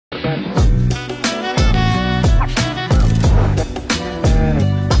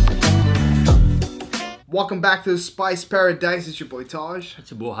Welcome back to SpiceParadise. It's your boy Taj.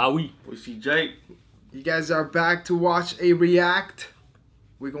 It's your boy Howie. Boy CJ. You guys are back to watch a react.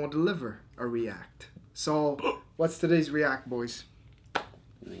 We're going to deliver a react. So, what's today's react, boys?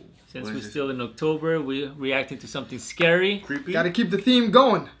 Since we're still in October, we're reacting to something scary. Creepy. Gotta keep the theme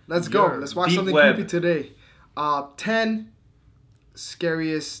going. Let's go. Let's watch deep something web. creepy today. 10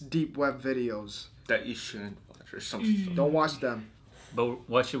 scariest deep web videos. That you shouldn't watch or something. Don't watch them. But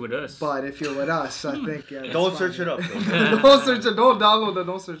watch it with us. But if you're with us, I think... Yeah, Don't that's search fine. it up. Though. Don't search it. Don't download it.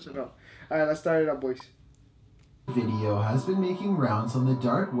 Don't search it up. Alright, let's start it up, boys. Video has been making rounds on the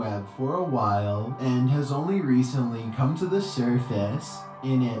dark web for a while and has only recently come to the surface.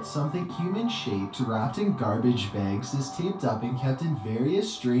 In it, something human-shaped wrapped in garbage bags is taped up and kept in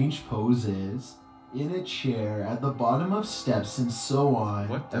various strange poses. In a chair, at the bottom of steps, and so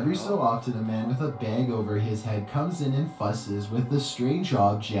on. Every so often a man with a bag over his head comes in and fusses with the strange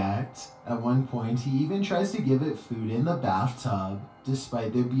object. At one point he even tries to give it food in the bathtub,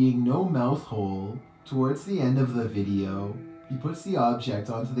 despite there being no mouth hole. Towards the end of the video, he puts the object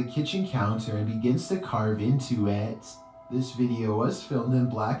onto the kitchen counter and begins to carve into it. This video was filmed in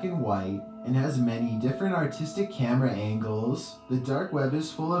black and white and has many different artistic camera angles. The dark web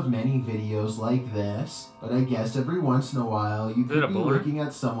is full of many videos like this, but I guess every once in a while you could be looking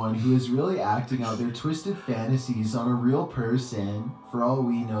at someone who is really acting out their twisted fantasies on a real person. For all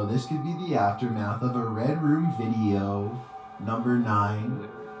we know, this could be the aftermath of a Red Room video. Number 9.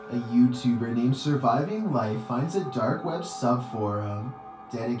 A YouTuber named Surviving Life finds a dark web subforum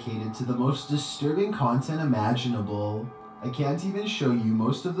dedicated to the most disturbing content imaginable. I can't even show you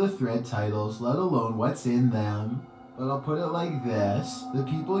most of the thread titles, let alone what's in them. But I'll put it like this, the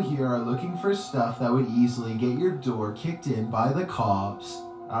people here are looking for stuff that would easily get your door kicked in by the cops.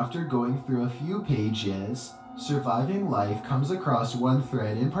 After going through a few pages, Surviving Life comes across one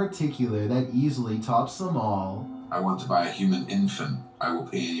thread in particular that easily tops them all. I want to buy a human infant. I will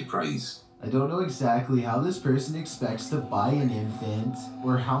pay any price. I don't know exactly how this person expects to buy an infant,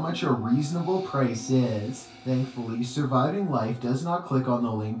 or how much a reasonable price is. Thankfully, Surviving Life does not click on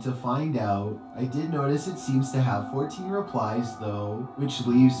the link to find out. I did notice it seems to have 14 replies though, which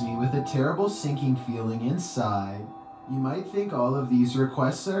leaves me with a terrible sinking feeling inside. You might think all of these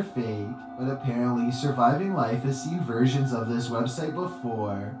requests are fake, but apparently Surviving Life has seen versions of this website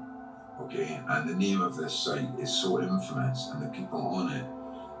before. Okay, and the name of this site is so infamous, and the people on it,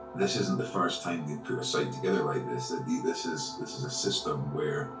 this isn't the first time they put a site together like this. This is a system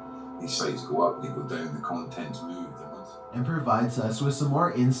where these sites go up, they go down, the content's moved. And provides us with some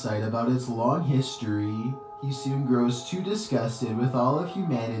more insight about its long history. He soon grows too disgusted with all of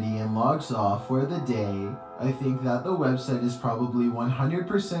humanity and logs off for the day. I think that the website is probably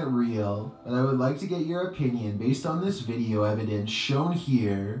 100% real, but I would like to get your opinion based on this video evidence shown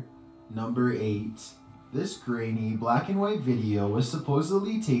here. Number 8. This grainy black and white video was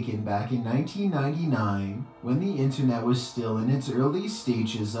supposedly taken back in 1999 when the internet was still in its early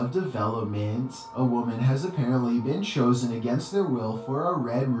stages of development. A woman has apparently been chosen against their will for a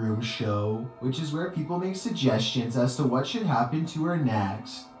Red Room show, which is where people make suggestions as to what should happen to her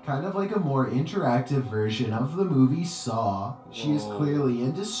next. Kind of like a more interactive version of the movie Saw. She is clearly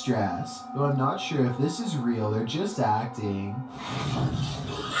in distress, though I'm not sure if this is real or just acting.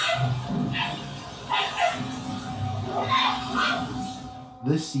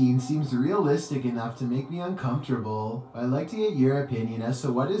 The scene seems realistic enough to make me uncomfortable. I'd like to get your opinion as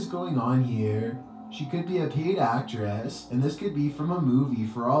to what is going on here. She could be a paid actress, and this could be from a movie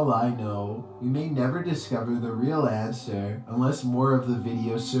for all I know. We may never discover the real answer, unless more of the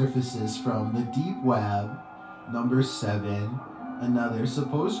video surfaces from the deep web. Number 7. Another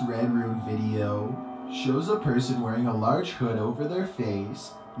supposed Red Room video shows a person wearing a large hood over their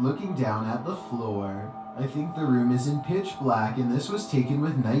face, looking down at the floor. I think the room is in pitch black and this was taken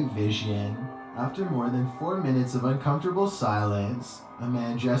with night vision. After more than 4 minutes of uncomfortable silence, a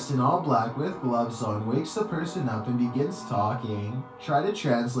man dressed in all black with gloves on wakes the person up and begins talking. Try to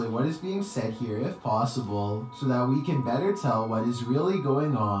translate what is being said here if possible, so that we can better tell what is really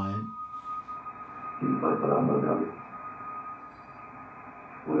going on.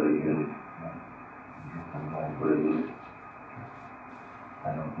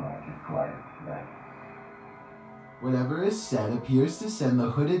 I don't know, keep quiet. Whatever is said appears to send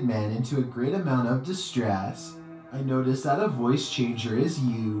the hooded man into a great amount of distress. I notice that a voice changer is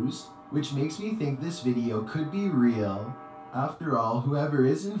used, which makes me think this video could be real. After all, whoever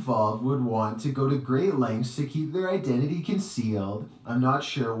is involved would want to go to great lengths to keep their identity concealed. I'm not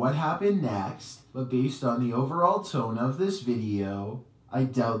sure what happened next, but based on the overall tone of this video, I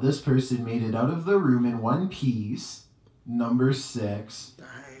doubt this person made it out of the room in one piece. Number 6.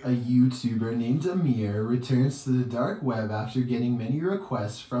 Damn. A YouTuber named Amir returns to the dark web after getting many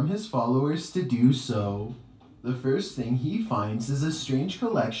requests from his followers to do so. The first thing he finds is a strange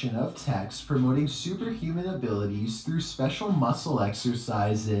collection of texts promoting superhuman abilities through special muscle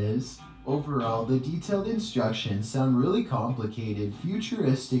exercises. Overall, the detailed instructions sound really complicated,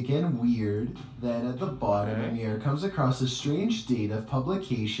 futuristic, and weird. Then at the bottom, Amir comes across a strange date of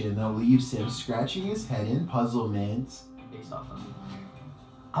publication that leaves him scratching his head in puzzlement. Based off of.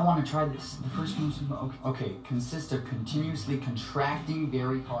 I want to try this. The first one was okay. Consists of continuously contracting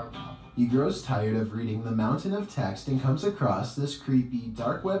very hard. He grows tired of reading the mountain of text and comes across this creepy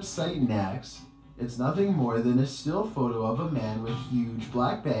dark website next. It's nothing more than a still photo of a man with huge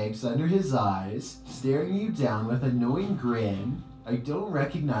black bags under his eyes, staring you down with a knowing grin. I don't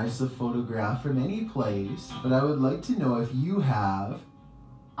recognize the photograph from any place, but I would like to know if you have.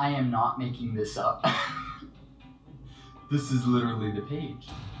 I am not making this up. This is literally the page.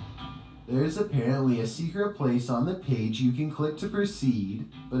 There is apparently a secret place on the page you can click to proceed,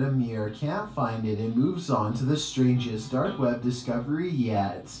 but Amir can't find it and moves on to the strangest dark web discovery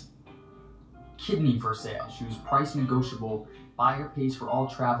yet. Kidney for sale. Shoes price negotiable. Buyer pays for all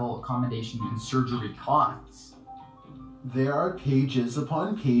travel, accommodation, and surgery costs. There are pages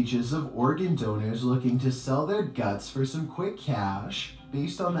upon pages of organ donors looking to sell their guts for some quick cash,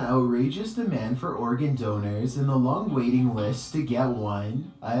 based on the outrageous demand for organ donors and the long waiting list to get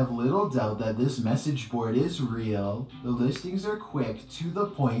one. I have little doubt that this message board is real. The listings are quick, to the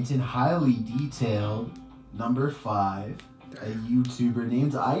point, and highly detailed. Number 5. A YouTuber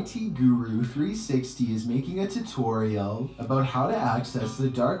named IT Guru 360 is making a tutorial about how to access the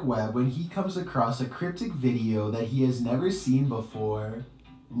dark web when he comes across a cryptic video that he has never seen before.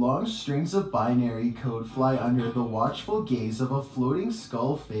 Long strings of binary code fly under the watchful gaze of a floating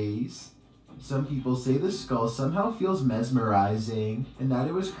skull face. Some people say the skull somehow feels mesmerizing, and that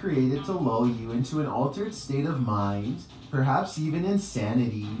it was created to lull you into an altered state of mind, perhaps even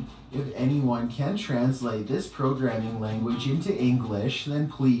insanity. If anyone can translate this programming language into English, then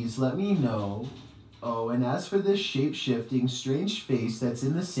please let me know. Oh, and as for this shape-shifting strange face that's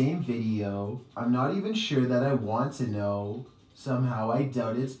in the same video, I'm not even sure that I want to know. Somehow I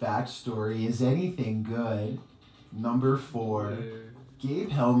doubt its backstory is anything good. Number 4.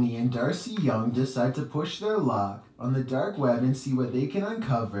 Gabe Helmy and Darcy Young decide to push their luck on the dark web and see what they can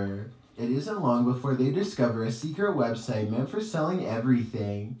uncover. It isn't long before they discover a secret website meant for selling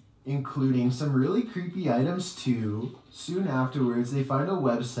everything, including some really creepy items too. Soon afterwards, they find a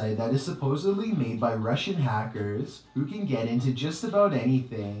website that is supposedly made by Russian hackers who can get into just about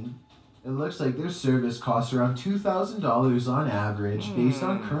anything. It looks like their service costs around $2,000 on average based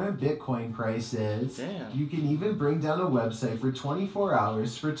on current Bitcoin prices. Damn. You can even bring down a website for 24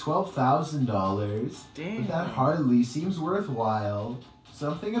 hours for $12,000. Damn. But that hardly seems worthwhile.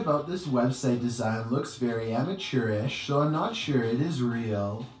 Something about this website design looks very amateurish, so I'm not sure it is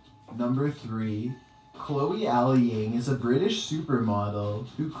real. Number 3. Chloe Alliang is a British supermodel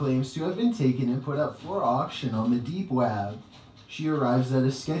who claims to have been taken and put up for auction on the deep web. She arrives at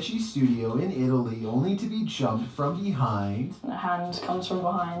a sketchy studio in Italy only to be jumped from behind. A hand comes from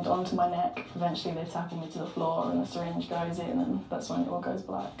behind onto my neck. Eventually they tackle me to the floor and the syringe goes in, and that's when it all goes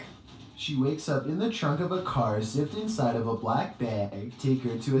black. She wakes up in the trunk of a car zipped inside of a black bag, take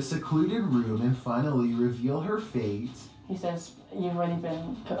her to a secluded room, and finally reveal her fate. He says, "You've already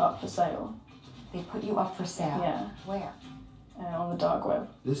been put up for sale." They put you up for sale? Yeah. Where? On the dark web.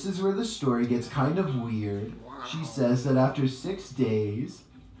 This is where the story gets kind of weird. She says that after 6 days,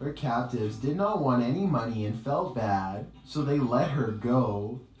 her captives did not want any money and felt bad, so they let her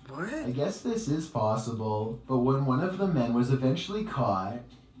go. What? I guess this is possible, but when one of the men was eventually caught,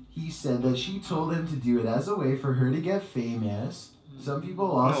 he said that she told him to do it as a way for her to get famous. Some people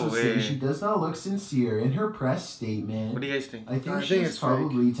also say she does not look sincere in her press statement. What do you guys think? I think she's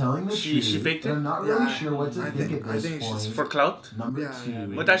probably telling the truth, she faked it? but I'm not really sure what to think at this think point. For clout? Number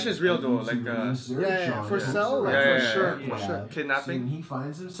 2. But that shit's real though, like for sale, like for sure, for sure. Kidnapping. Soon he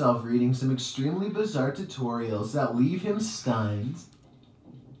finds himself reading some extremely bizarre tutorials that leave him stunned.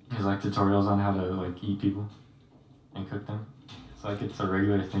 There's like tutorials on how to like eat people and cook them. It's like it's a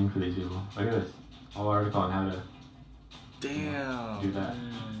regular thing for these people. Look at this. Whole article on how to do that.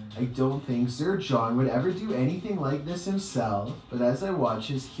 I don't think Sir John would ever do anything like this himself, but as I watch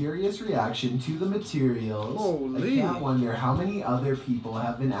his curious reaction to the materials, I can't wonder how many other people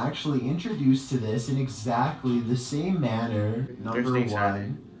have been actually introduced to this in exactly the same manner. Number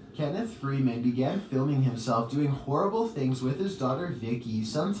 1. Kenneth Freeman began filming himself doing horrible things with his daughter Vicky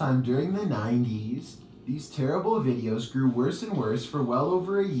sometime during the 90s. These terrible videos grew worse and worse for well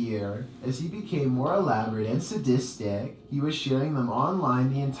over a year. As he became more elaborate and sadistic, he was sharing them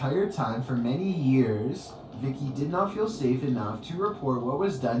online the entire time for many years. Vicky did not feel safe enough to report what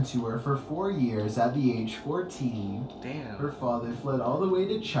was done to her for 4 years at the age 14. Damn. Her father fled all the way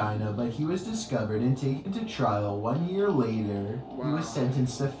to China, but he was discovered and taken to trial 1 year later. Wow. He was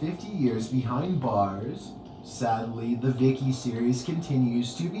sentenced to 50 years behind bars. Sadly, the Vicky series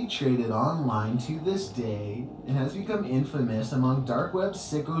continues to be traded online to this day and has become infamous among dark web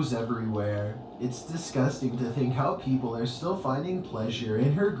sickos everywhere. It's disgusting to think how people are still finding pleasure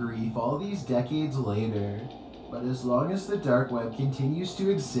in her grief all these decades later. But as long as the dark web continues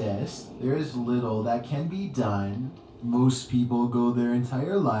to exist, there is little that can be done. Most people go their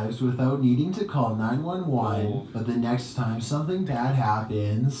entire lives without needing to call 911, but the next time something bad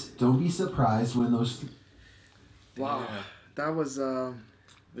happens, don't be surprised when those... Wow, that was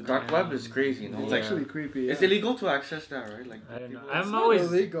The dark web is crazy, you know. it's Like, actually creepy. it's yeah. illegal to access that, right? Like, I don't know. people- I'm It's not always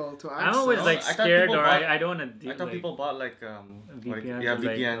illegal to access. I'm always like I thought scared, people or bought- I don't want to. I thought people bought like VPNs yeah, or,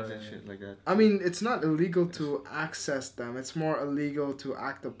 like, VPNs or- and shit like that. I mean, it's not illegal to access them. It's more illegal to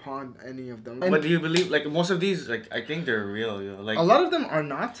act upon any of them. And But do you believe like most of these like I think they're real, you know, like a lot of them are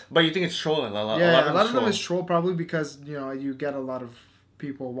not. But you think it's trolling? A lot Yeah, a lot of them troll. is troll probably because you get a lot of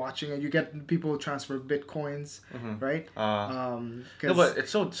people watching and you get people transfer bitcoins, right? No, but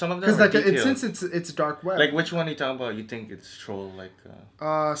it's so some of them because are like detailed. since it's dark web. Like which one are you talking about? You think it's troll? Like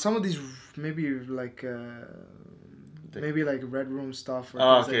Some of these maybe like maybe like red room stuff. Or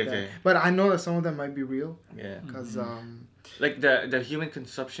Oh, things okay, like okay. That. But I know that some of them might be real. yeah, Because like the human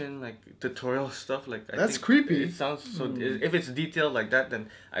consumption like tutorial stuff. Like That's think creepy. It sounds so. If it's detailed like that, then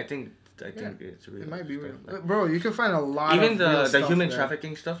I think it's real. it might be real. Like, Bro, you can find a lot even of real the stuff human there.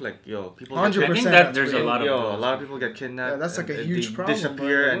 trafficking stuff, like people. 100%. Get I think that's that there's a real. lot of a those. lot of people get kidnapped. Yeah, that's like a and huge they problem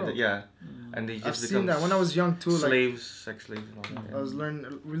disappear around the and world. and they just I've become seen that when I was young too. Like slaves, sex slaves, and all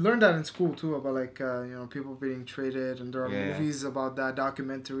that. we learned that in school too about like people being traded, and there are Yeah. movies about that,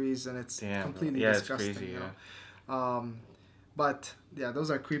 documentaries, and it's Damn, completely yeah, disgusting. it's crazy. you Yeah. know? But yeah, those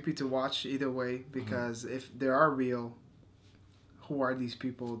are creepy to watch either way Mm-hmm. because if they are real, who are these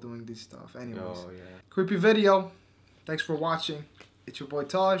people doing this stuff? Anyways, Oh yeah. creepy video. Thanks for watching. It's your boy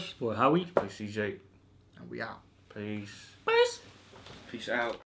Taj, Well, Howie. Play CJ. and we out. Peace. Peace. Peace out.